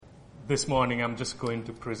This morning I'm just going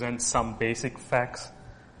to present some basic facts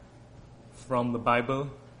from the Bible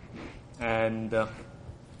and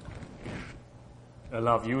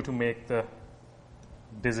allow you to make the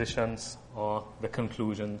decisions or the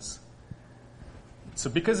conclusions. So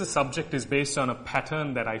because the subject is based on a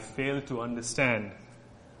pattern that I failed to understand,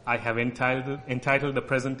 I have entitled the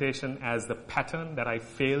presentation as the pattern that I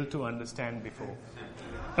failed to understand before.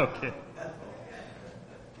 Okay.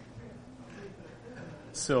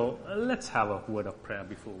 So let's have a word of prayer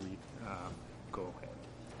before we go ahead.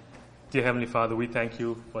 Dear Heavenly Father, we thank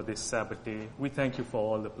you for this Sabbath day. We thank you for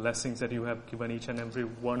all the blessings that you have given each and every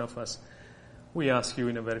one of us. We ask you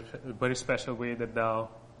in a very, very special way that thou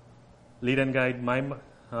lead and guide my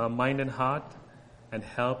mind and heart and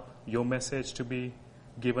help your message to be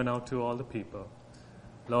given out to all the people.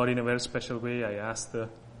 Lord, in a very special way, I ask the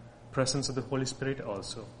presence of the Holy Spirit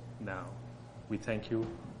also now. We thank you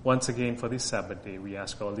once again for this Sabbath day. We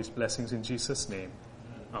ask all these blessings in Jesus' name.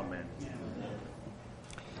 Amen.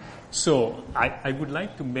 So I would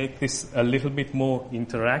like to make this a little bit more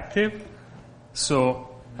interactive. So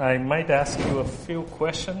I might ask you a few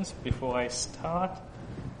questions before I start.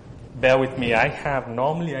 Bear with me.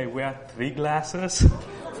 Normally I wear 3 glasses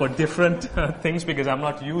for different things because I'm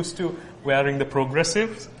not used to wearing the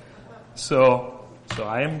progressives. So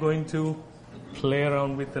I am going to play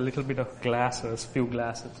around with a little bit of few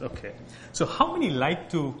glasses. Okay. So how many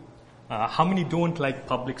don't like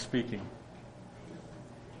public speaking?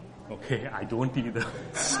 Okay, I don't either.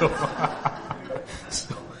 So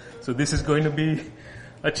this is going to be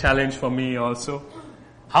a challenge for me also.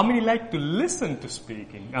 How many like to listen to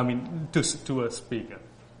speaking? I mean, to a speaker.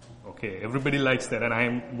 Okay, everybody likes that, and I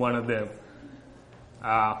am one of them.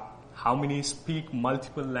 How many speak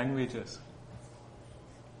multiple languages?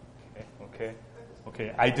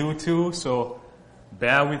 Okay, I do too, so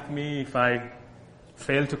bear with me if I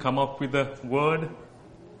fail to come up with a word.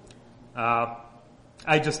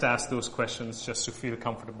 I just ask those questions just to feel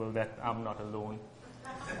comfortable that I'm not alone.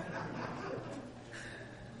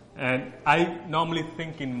 And I normally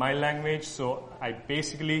think in my language, so I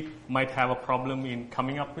basically might have a problem in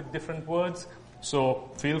coming up with different words. So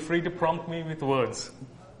feel free to prompt me with words.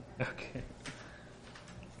 Okay.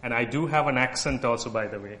 And I do have an accent also, by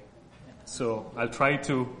the way. So I'll try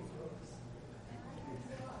to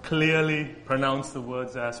clearly pronounce the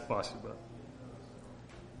words as possible.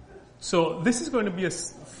 So this is going to be a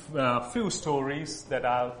few stories that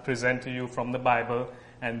I'll present to you from the Bible.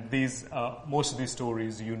 And most of these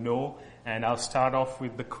stories you know, and I'll start off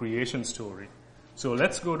with the creation story. So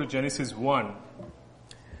let's go to Genesis 1.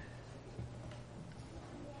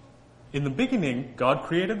 In the beginning, God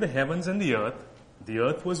created the heavens and the earth. The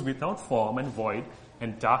earth was without form and void,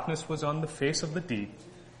 and darkness was on the face of the deep,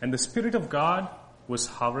 and the Spirit of God was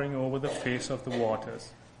hovering over the face of the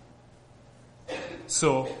waters.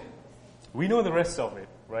 So we know the rest of it,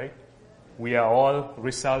 right? We are all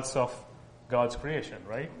results of God's creation,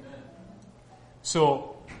 right?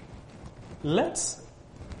 So let's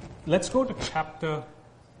go to chapter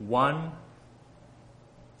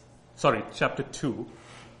 2.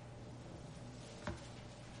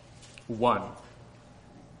 1.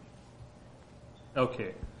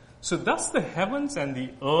 Okay. So thus the heavens and the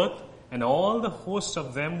earth and all the hosts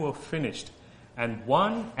of them were finished. And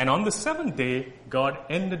on the 7th day God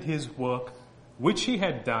ended his work which he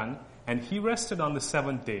had done, and he rested on the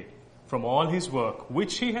 7th day from all his work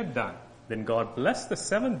which he had done. Then God blessed the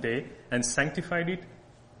 7th day and sanctified it,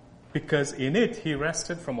 because in it he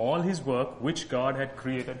rested from all his work which God had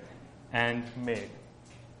created and made.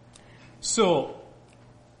 So,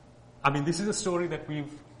 this is a story that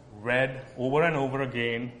we've read over and over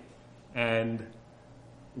again, and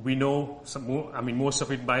we know most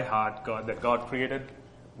of it by heart. God created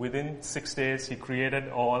within 6 days. He created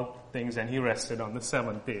all things, and he rested on the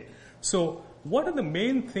 7th day. So what are the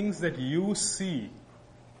main things that you see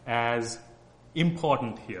as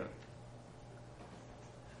important here?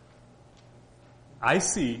 I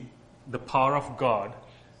see the power of God,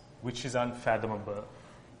 which is unfathomable.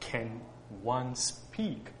 Can one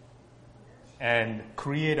speak and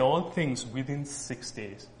create all things within 6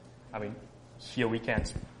 days? Here we can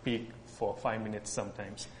speak for 5 minutes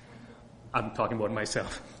sometimes. I'm talking about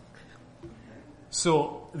myself.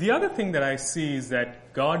 So the other thing that I see is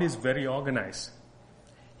that God is very organized.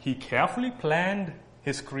 He carefully planned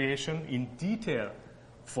his creation in detail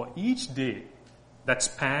for each day that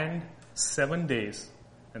spanned 7 days,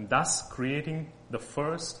 and thus creating the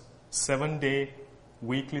first 7-day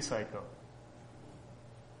weekly cycle.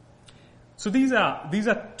 So these are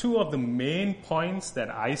 2 of the main points that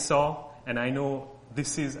I saw, and I know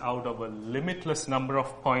this is out of a limitless number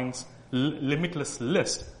of points, limitless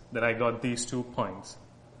list that I got these 2 points.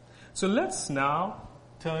 So let's now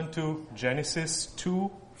turn to Genesis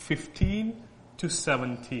 2:15 to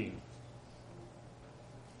 17.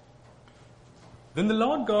 Then the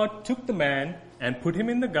Lord God took the man and put him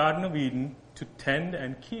in the Garden of Eden to tend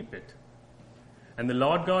and keep it. And the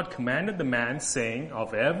Lord God commanded the man, saying,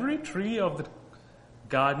 Of every tree of the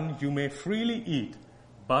garden you may freely eat,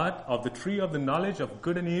 but of the tree of the knowledge of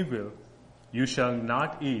good and evil you shall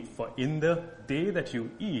not eat, for in the day that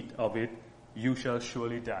you eat of it, you shall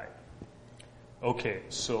surely die. Okay,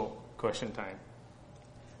 so question time.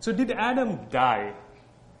 So did Adam die?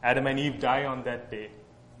 Adam and Eve die on that day?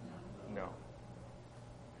 No.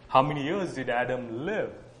 How many years did Adam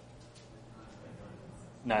live?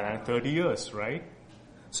 930 years, right?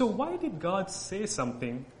 So why did God say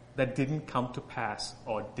something that didn't come to pass,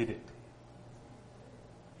 or did it?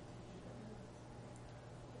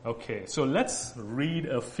 Okay, so let's read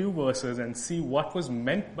a few verses and see what was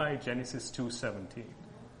meant by Genesis 2:17.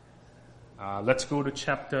 Let's go to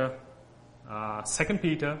chapter 2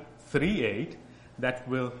 Peter 3:8. That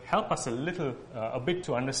will help us a bit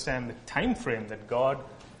to understand the time frame that God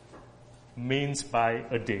means by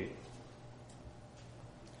a day.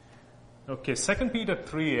 Okay, 2 Peter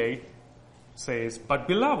 3:8 says, But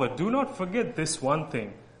beloved, do not forget this one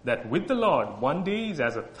thing, that with the Lord 1 day is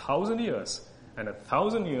as 1,000 years, and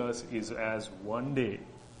 1,000 years is as 1 day.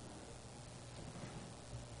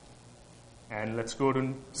 And let's go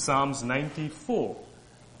to Psalms 94.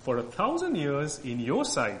 For 1,000 years in your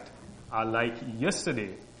sight are like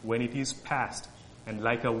yesterday when it is past, and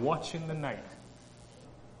like a watch in the night.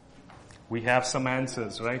 We have some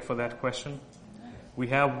answers, right, for that question? We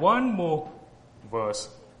have one more verse,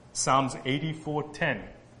 Psalms 84:10.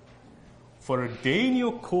 For a day in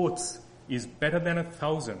your courts is better than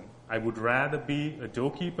 1,000. I would rather be a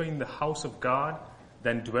doorkeeper in the house of God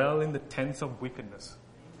than dwell in the tents of wickedness.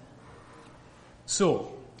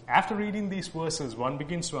 So, after reading these verses, one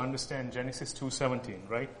begins to understand Genesis 2:17,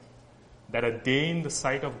 right? That a day in the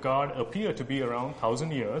sight of God appeared to be around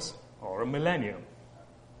 1,000 years or a millennium.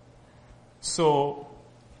 So,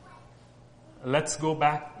 let's go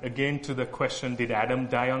back again to the question, did Adam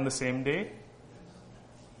die on the same day?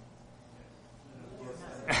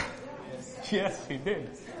 Yes, he did.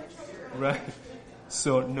 Right?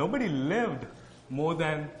 So nobody lived more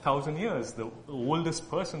than 1,000 years. The oldest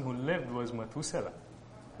person who lived was Methuselah.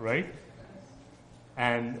 Right?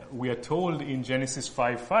 And we are told in Genesis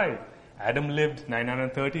 5:5, Adam lived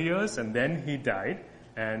 930 years and then he died.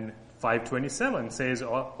 And 5:27 says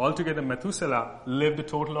altogether Methuselah lived a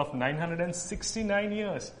total of 969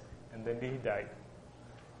 years and then he died.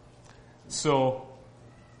 So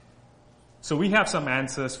we have some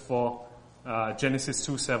answers for Genesis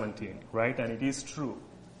 2:17, right? And it is true,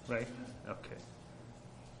 right? Okay.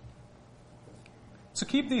 So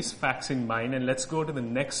keep these facts in mind and let's go to the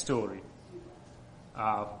next story.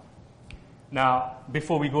 Now,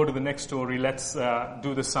 before we go to the next story, let's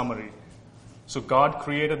do the summary. So God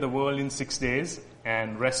created the world in 6 days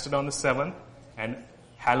and rested on the seventh and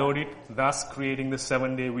hallowed it, thus creating the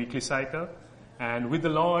 7-day weekly cycle. And with the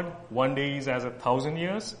Lord, 1 day is as 1,000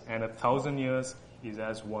 years and 1,000 years is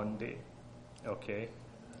as 1 day. Okay.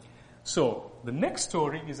 So the next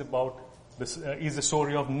story is about this, is the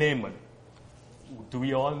story of Naaman. Do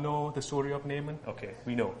we all know the story of Naaman? Okay,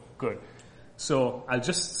 we know. Good. So I'll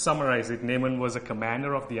just summarize it. Naaman was a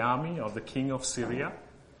commander of the army of the king of Syria,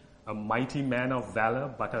 a mighty man of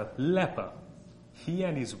valor, but a leper. He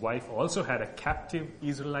and his wife also had a captive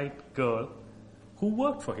Israelite girl who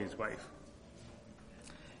worked for his wife.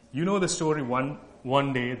 You know the story.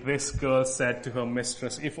 One day, this girl said to her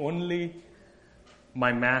mistress, if only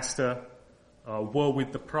my master were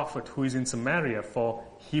with the prophet who is in Samaria, for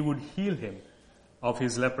he would heal him of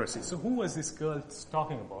his leprosy. So who was this girl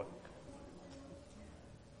talking about?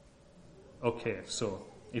 Okay, so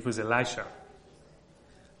it was Elisha.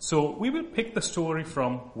 So we will pick the story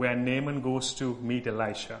from where Naaman goes to meet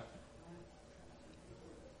Elisha.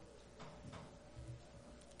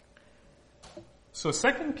 So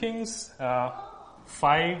 2 Kings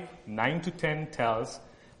 5:9-10 tells,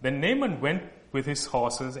 then Naaman went with his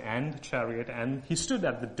horses and chariot, and he stood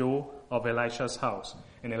at the door of Elisha's house.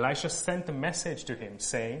 And Elisha sent a message to him,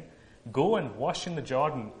 saying, go and wash in the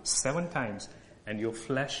Jordan 7 times, and your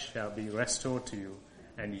flesh shall be restored to you,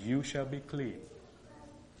 and you shall be clean.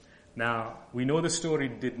 Now, we know the story.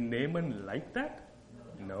 Did Naaman like that?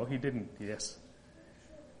 No, he didn't. Yes.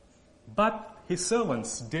 But his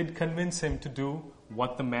servants did convince him to do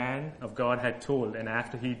what the man of God had told. And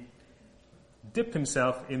after he dipped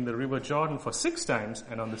himself in the river Jordan for 6 times,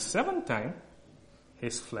 and on the 7th time,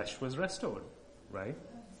 his flesh was restored. Right?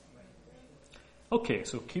 Okay,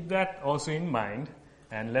 so keep that also in mind,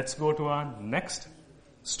 and let's go to our next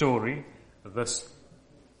story,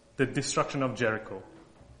 the destruction of Jericho.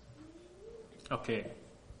 Okay.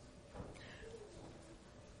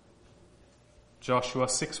 Joshua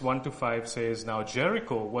 6:1-5 says, Now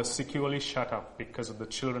Jericho was securely shut up because of the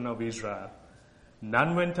children of Israel.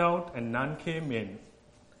 None went out and none came in.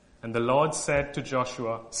 And the Lord said to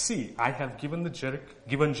Joshua, See, I have given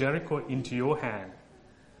Jericho into your hand,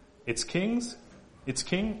 its king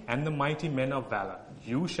and the mighty men of valor.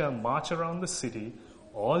 You shall march around the city,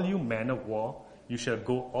 all you men of war. You shall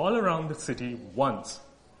go all around the city once.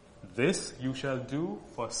 This you shall do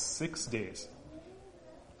for 6 days.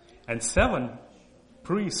 And 7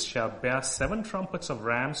 priests shall bear 7 trumpets of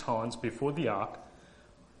ram's horns before the ark.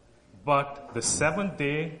 But the 7th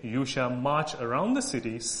day you shall march around the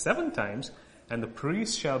city 7 times, and the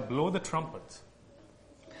priests shall blow the trumpets.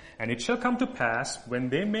 And it shall come to pass, when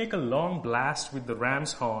they make a long blast with the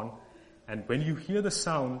ram's horn, and when you hear the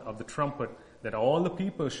sound of the trumpet, that all the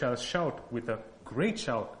people shall shout with a great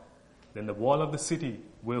shout. Then the wall of the city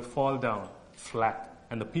will fall down flat,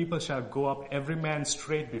 and the people shall go up every man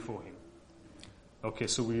straight before him. Okay,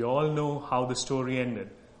 so we all know how the story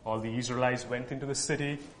ended. All the Israelites went into the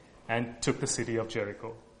city and took the city of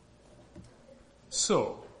Jericho.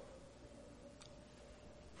 So,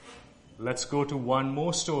 let's go to one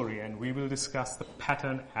more story, and we will discuss the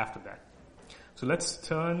pattern after that. So let's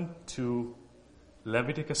turn to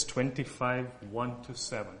Leviticus 25,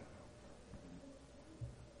 1-7.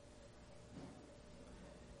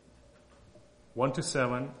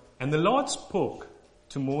 And the Lord spoke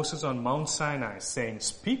to Moses on Mount Sinai, saying,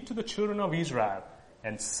 Speak to the children of Israel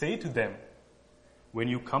and say to them, When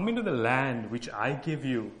you come into the land which I give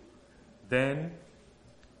you, then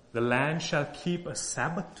the land shall keep a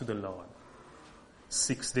Sabbath to the Lord.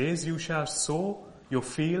 6 days you shall sow your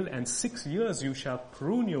field, and 6 years you shall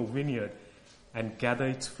prune your vineyard and gather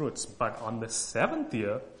its fruits. But on the 7th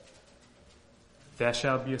year there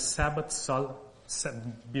shall be a Sabbath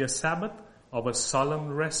of a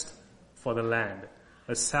solemn rest for the land,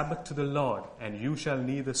 a Sabbath to the Lord, and you shall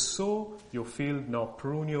neither sow your field nor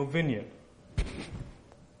prune your vineyard.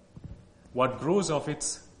 What grows of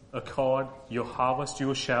its accord, your harvest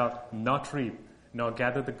you shall not reap, nor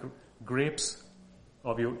gather the grapes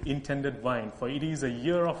of your intended vine, for it is a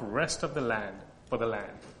year of rest of the land, for the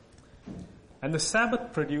land. And the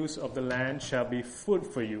Sabbath produce of the land shall be food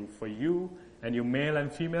for you and your male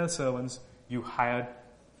and female servants, you hired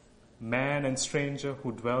man and stranger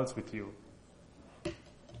who dwells with you.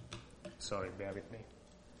 Sorry, bear with me.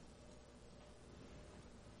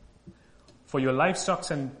 For your livestock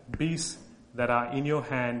and beasts that are in your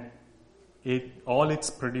hand, all its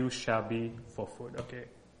produce shall be for food. Okay.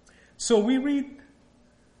 So we read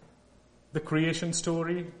the creation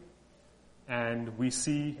story, and we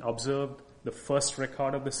observe the first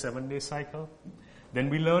record of the 7-day cycle. Then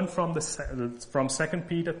we learn from 2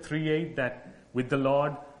 Peter 3:8 that with the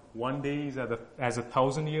Lord, 1 day is as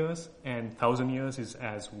 1,000 years, and 1,000 years is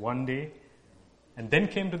as 1 day. And then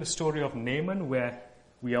came to the story of Naaman, where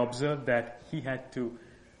we observed that he had to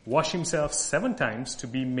wash himself 7 times to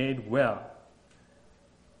be made well.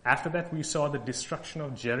 After that, we saw the destruction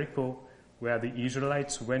of Jericho, where the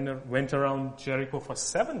Israelites went around Jericho for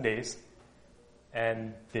 7 days,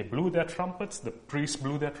 and they blew their trumpets, the priests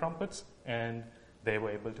blew their trumpets, and they were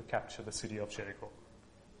able to capture the city of Jericho.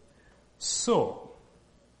 So,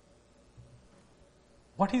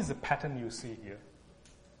 what is the pattern you see here?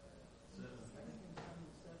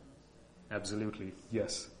 Absolutely,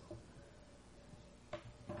 yes.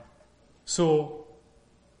 So,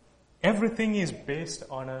 everything is based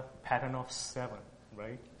on a pattern of 7,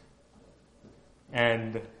 right?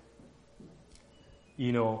 And,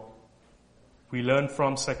 we learn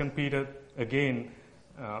from 2 Peter again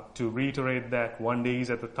to reiterate that 1 day is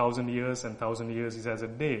as 1,000 years and 1,000 years is as a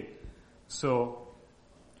day. So,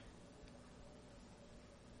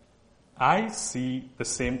 I see the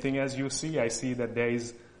same thing as you see. I see that there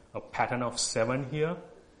is a pattern of 7 here,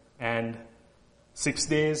 and 6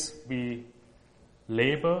 days we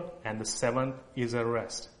labor, and the 7th is a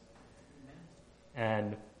rest.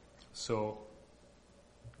 And so,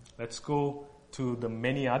 let's go to the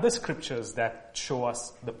many other scriptures that show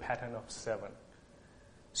us the pattern of 7.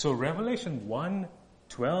 So Revelation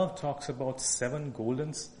 1:12 talks about 7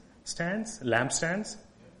 golden lampstands.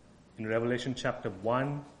 In Revelation chapters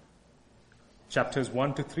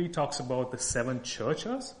 1-3 talks about the 7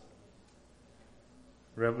 churches.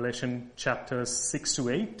 Revelation chapters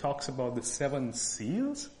 6-8 talks about the 7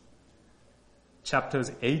 seals.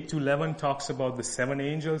 Chapters 8-11 talks about the 7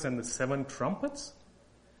 angels and the 7 trumpets.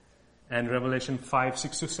 And Revelation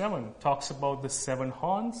 5:6-7 talks about the 7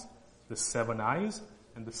 horns, the 7 eyes,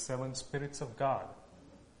 and the 7 spirits of God.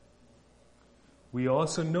 We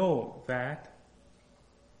also know that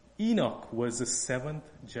Enoch was the 7th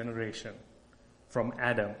generation from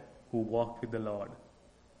Adam who walked with the Lord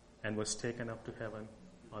and was taken up to heaven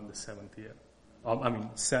on the 7th year.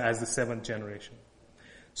 As the 7th generation.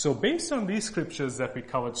 So based on these scriptures that we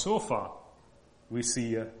covered so far, we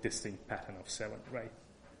see a distinct pattern of 7, right?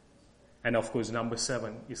 And of course, number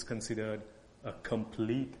 7 is considered a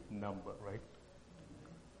complete number, right?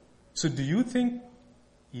 So do you think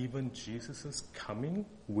even Jesus' coming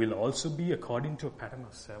will also be according to a pattern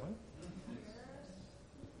of 7?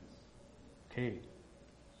 Okay.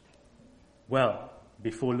 Well,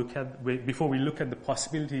 before we look at the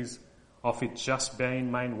possibilities of it, just bear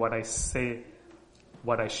in mind what I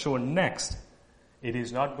show next. It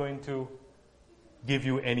is not going to give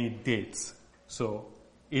you any dates. So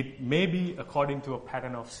it may be according to a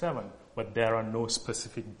pattern of 7, but there are no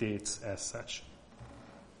specific dates as such.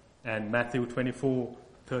 And Matthew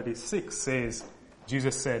 24:36 says,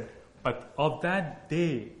 Jesus said, "But of that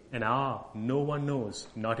day and hour no one knows,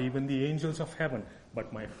 not even the angels of heaven,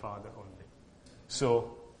 but my Father only."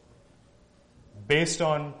 So, based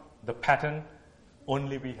on the pattern,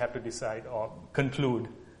 only we have to decide or conclude.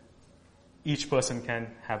 Each person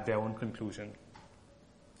can have their own conclusion.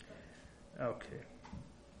 Okay.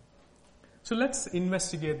 So let's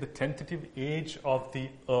investigate the tentative age of the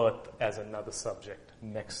earth as another subject,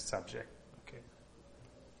 next subject, okay,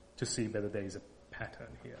 to see whether there is a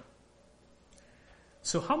pattern here.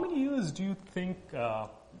 So how many years do you think have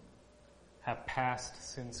passed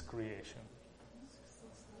since creation?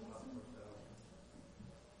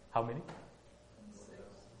 How many?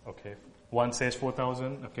 Okay. One says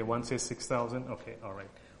 4,000. Okay. One says 6,000. Okay. All right.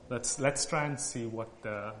 Let's try and see what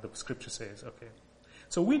the scripture says. Okay.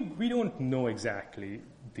 So we don't know exactly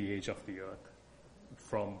the age of the earth.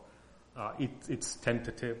 From it's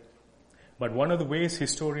tentative, but one of the ways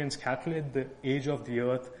historians calculate the age of the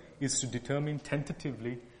earth is to determine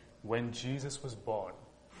tentatively when Jesus was born.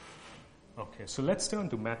 Okay. So let's turn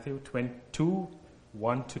to Matthew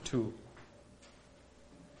 22:1-2.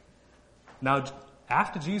 Now,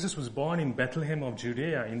 after Jesus was born in Bethlehem of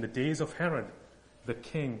Judea in the days of Herod the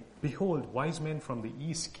king, behold, wise men from the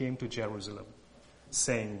east came to Jerusalem,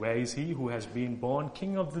 saying, "Where is he who has been born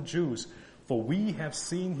King of the Jews? For we have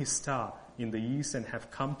seen his star in the east and have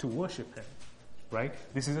come to worship him." Right?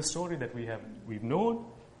 This is a story that we've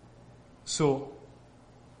known. So,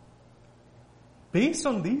 based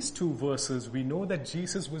on these 2 verses, we know that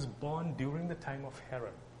Jesus was born during the time of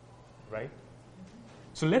Herod. Right?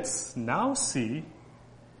 So let's now see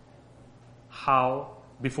how,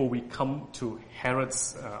 before we come to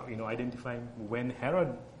Herod's, identifying when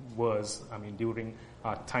Herod was, during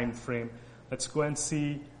our time frame, let's go and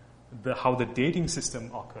see how the dating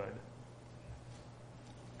system occurred.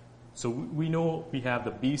 So we know we have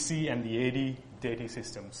the BC and the AD dating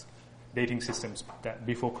systems that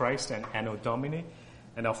before Christ and Anno Domini.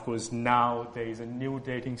 And of course now there is a new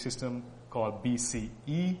dating system called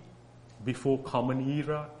BCE, before Common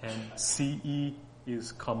Era, and CE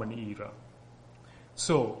is Common Era.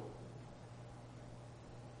 So,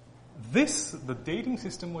 the dating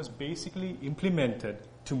system was basically implemented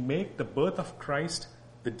to make the birth of Christ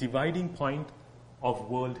the dividing point of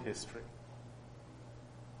world history.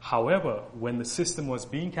 However, when the system was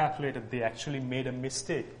being calculated, they actually made a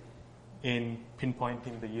mistake in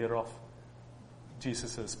pinpointing the year of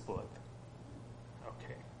Jesus' birth.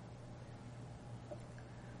 Okay.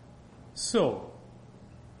 So,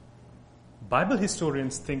 Bible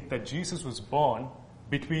historians think that Jesus was born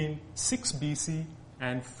between 6 BC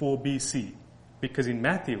and 4 BC, because in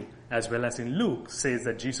Matthew, as well as in Luke, says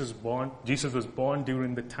that Jesus was born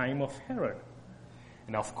during the time of Herod.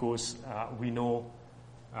 And of course, we know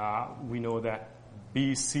that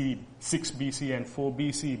BC, 6 BC and 4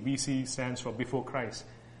 BC, BC stands for before Christ.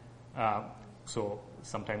 So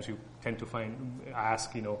sometimes you tend to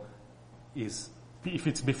ask, if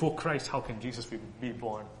it's before Christ, how can Jesus be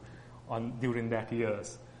born during that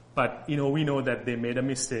years? But, we know that they made a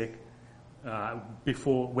mistake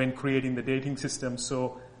when creating the dating system.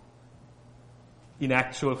 So, in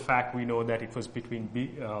actual fact, we know that it was between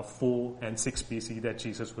 4 and 6 BC that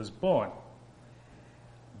Jesus was born.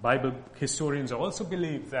 Bible historians also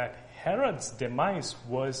believe that Herod's demise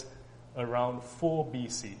was around 4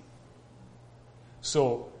 BC.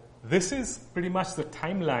 So, this is pretty much the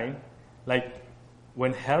timeline. Like,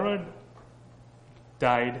 when Herod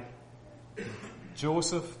died,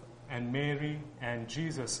 Joseph and Mary and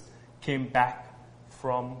Jesus came back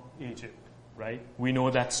from Egypt, right? We know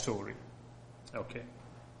that story. Okay.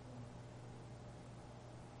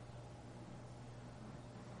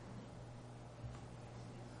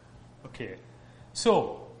 Okay.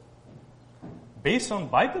 So, based on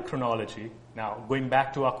Bible chronology, now going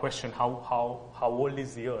back to our question, how old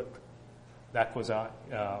is the earth? That was our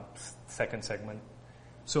second segment.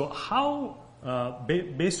 So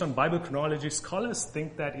based on Bible chronology, scholars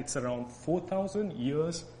think that it's around 4,000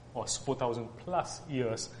 years or 4,000 plus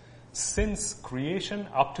years since creation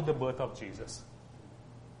up to the birth of Jesus.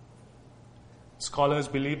 Scholars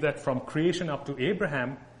believe that from creation up to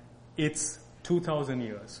Abraham, it's 2,000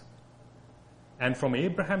 years. And from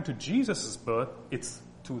Abraham to Jesus' birth, it's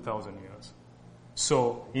 2,000 years.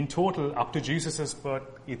 So in total, up to Jesus' birth,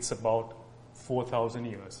 it's about 4,000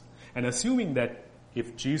 years. And assuming that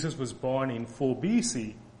if Jesus was born in 4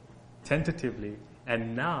 BC, tentatively,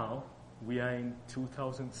 and now we are in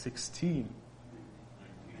 2016.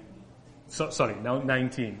 Now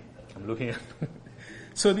 19. I'm looking at.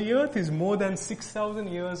 So the earth is more than 6,000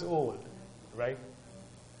 years old, right?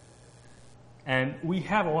 And we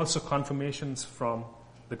have also confirmations from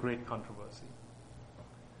the Great Controversy.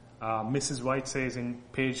 Mrs. White says in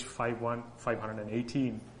page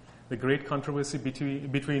 518, the Great Controversy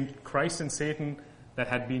between Christ and Satan that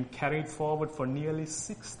had been carried forward for nearly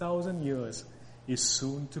 6,000 years is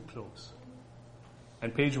soon to close.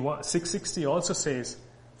 And page 660 also says,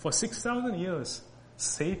 for 6,000 years,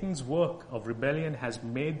 Satan's work of rebellion has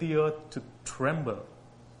made the earth to tremble.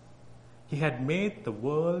 He had made the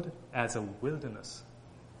world as a wilderness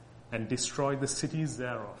and destroyed the cities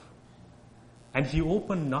thereof. And he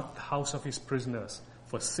opened not the house of his prisoners.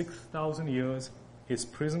 For 6,000 years, his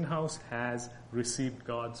prison house has received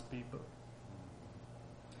God's people.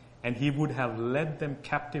 And he would have led them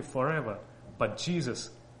captive forever. But Jesus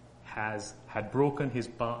had broken his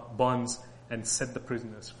bonds and set the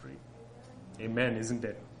prisoners free. Amen, isn't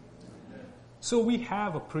it? Amen. So we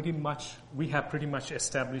have pretty much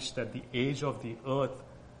established that the age of the earth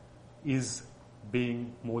is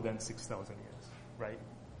being more than 6,000 years, right?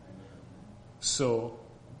 So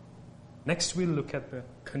next we'll look at the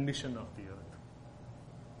condition of the earth.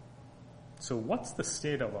 So what's the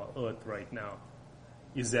state of our earth right now?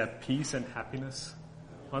 Is there peace and happiness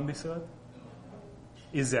on this earth?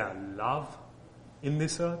 Is there love in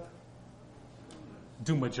this earth?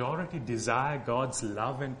 Do majority desire God's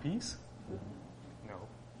love and peace? No.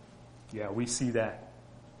 Yeah, we see that.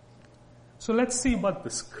 So let's see what the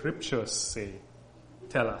scriptures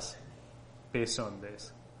tell us based on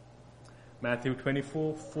this. Matthew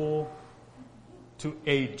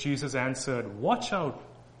 24:4-8, Jesus answered, "Watch out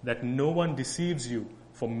that no one deceives you,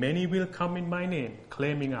 for many will come in my name,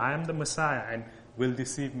 claiming I am the Messiah, and will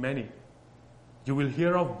deceive many. You will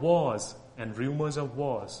hear of wars and rumors of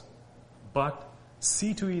wars, but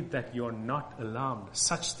see to it that you are not alarmed.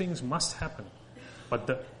 Such things must happen, but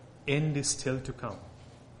the end is still to come.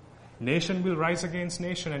 Nation will rise against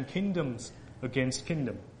nation and kingdoms against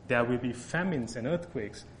kingdom. There will be famines and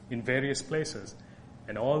earthquakes in various places,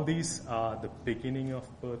 and all these are the beginning of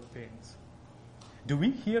birth pains." Do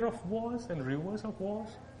we hear of wars and rumors of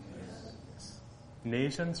wars? Yes.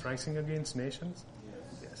 Nations rising against nations?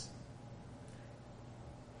 Yes.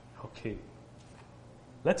 Okay.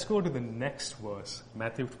 Let's go to the next verse,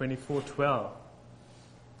 Matthew 24:12.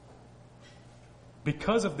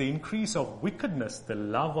 "Because of the increase of wickedness, the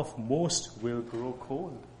love of most will grow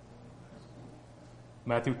cold."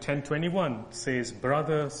 Matthew 10:21 says,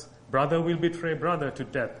 Brother will betray brother to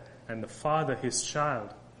death, and the father his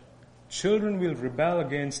child. Children will rebel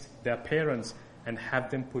against their parents and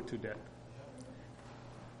have them put to death.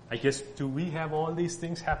 I guess, do we have all these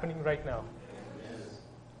things happening right now? Yes.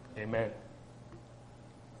 Amen.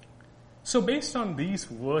 So based on these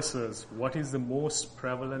verses, what is most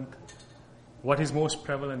prevalent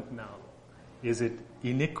now? Is it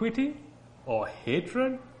iniquity or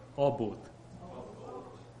hatred or both?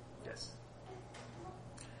 Yes.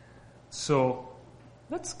 So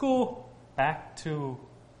let's go back to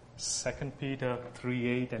 2 Peter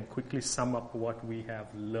 3:8 and quickly sum up what we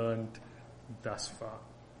have learned thus far.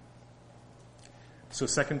 So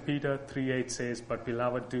 2 Peter 3:8 says, "But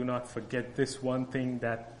beloved, do not forget this one thing,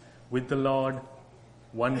 that with the Lord,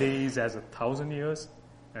 one day is as 1,000 years,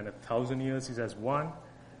 and 1,000 years is as one."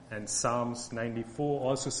 And Psalms 94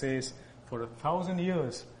 also says, "For 1,000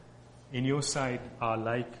 years in your sight are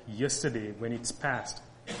like yesterday when it's past,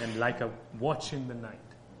 and like a watch in the night."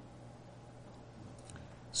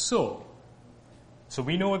 So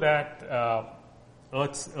we know that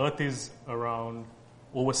Earth is around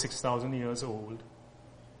over 6,000 years old.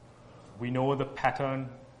 We know the pattern.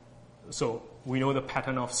 So we know the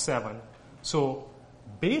pattern of 7. So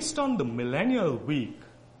based on the millennial week,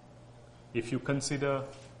 if you consider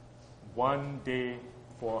one day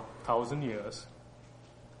for 1,000 years,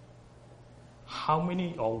 how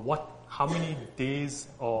how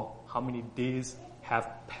many days have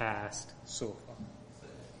passed so far?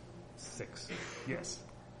 6. Yes.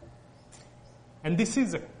 And this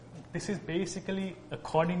is basically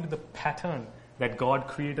according to the pattern that God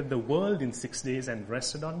created the world in 6 days and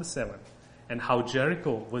rested on the 7th, and how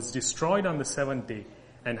Jericho was destroyed on the 7th day,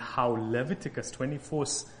 and how Leviticus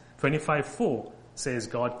 25:4 says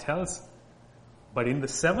God tells, but in the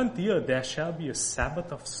 7th year there shall be a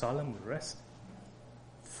Sabbath of solemn rest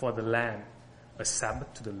for the land, a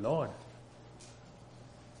Sabbath to the Lord.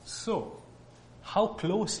 So, how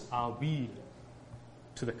close are we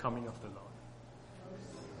to the coming of the Lord?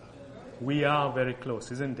 We are very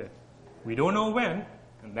close, isn't it? We don't know when,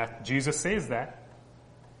 and that Jesus says that.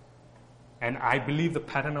 And I believe the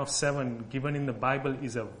pattern of 7 given in the Bible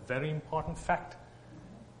is a very important fact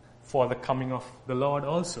for the coming of the Lord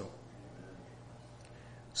also.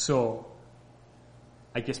 So,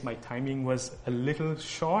 I guess my timing was a little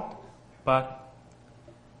short, but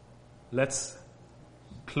let's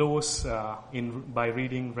close by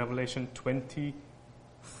reading Revelation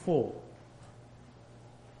 24.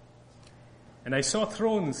 And I saw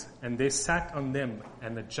thrones, and they sat on them,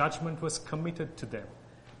 and the judgment was committed to them.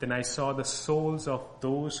 Then I saw the souls of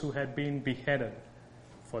those who had been beheaded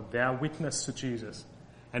for their witness to Jesus,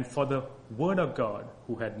 and for the word of God,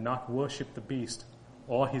 who had not worshipped the beast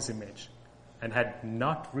or his image, and had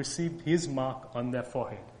not received his mark on their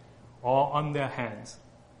forehead or on their hands.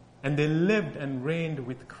 And they lived and reigned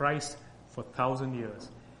with Christ for 1,000 years.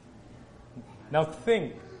 Now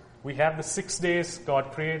think, we have the 6 days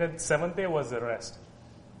God created, 7th day was the rest.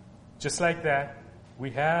 Just like that,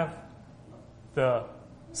 we have the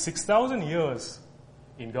 6,000 years.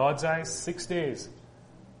 In God's eyes, 6 days.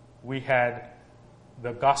 We had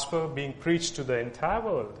the gospel being preached to the entire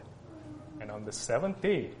world. And on the 7th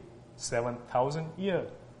day, 7,000 year,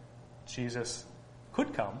 Jesus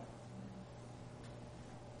could come.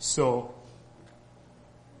 So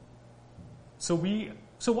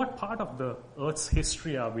what part of the earth's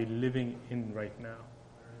history are we living in right now?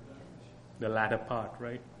 The latter part,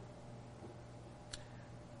 right?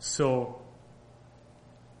 So,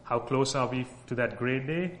 how close are we to that great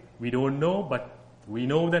day? We don't know, but we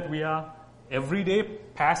know that we are every day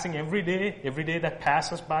that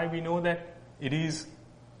passes by, we know that it is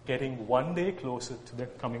getting one day closer to the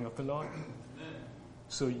coming of the Lord.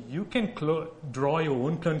 So you can draw your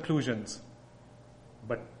own conclusions,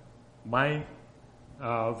 but my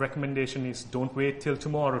recommendation is don't wait till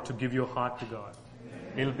tomorrow to give your heart to God.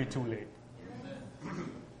 It'll be too late.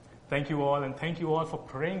 Thank you all, and thank you all for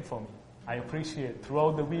praying for me. I appreciate it.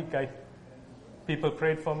 Throughout the week, people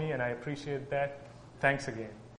prayed for me, and I appreciate that. Thanks again.